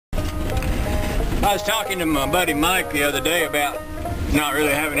I was talking to my buddy Mike the other day about not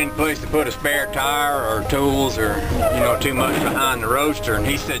really having any place to put a spare tire or tools or, you know, too much behind the roadster, and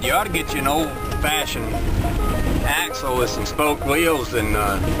he said you ought to get you an old-fashioned axle with some spoke wheels and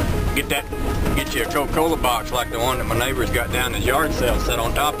get you a Coca-Cola box like the one that my neighbor's got down in his yard sale set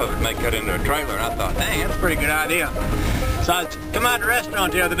on top of it and make it into a trailer. And I thought, dang, that's a pretty good idea. So I come out to the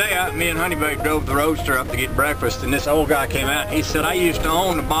restaurant the other day. Me and Honeybabe drove the roadster up to get breakfast, and this old guy came out and he said, I used to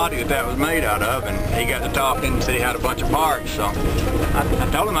own the body that was made out of, and he got to talking and said he had a bunch of parts. So I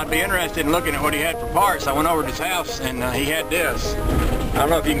told him I'd be interested in looking at what he had for parts. I went over to his house and he had this. I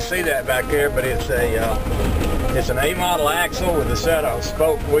don't know if you can see that back there, but it's an A model axle with a set of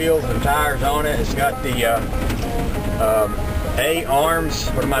spoke wheels and tires on it. It's got the A arms,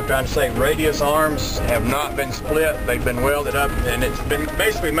 what am I trying to say, radius arms have not been split. They've been welded up and it's been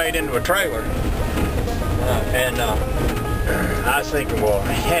basically made into a trailer. I was thinking, well,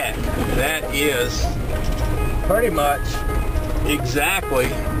 heck, that is pretty much exactly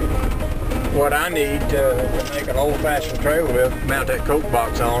what I need to make an old-fashioned trailer with, mount that Coke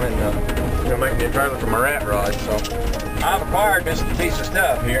box on, and gonna make me a trailer for my rat rod. So I've acquired this piece of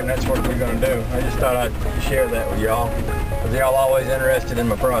stuff here, and that's what we're gonna do. I just thought I'd share that with y'all, because y'all always interested in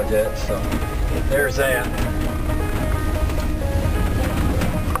my projects. So there's that.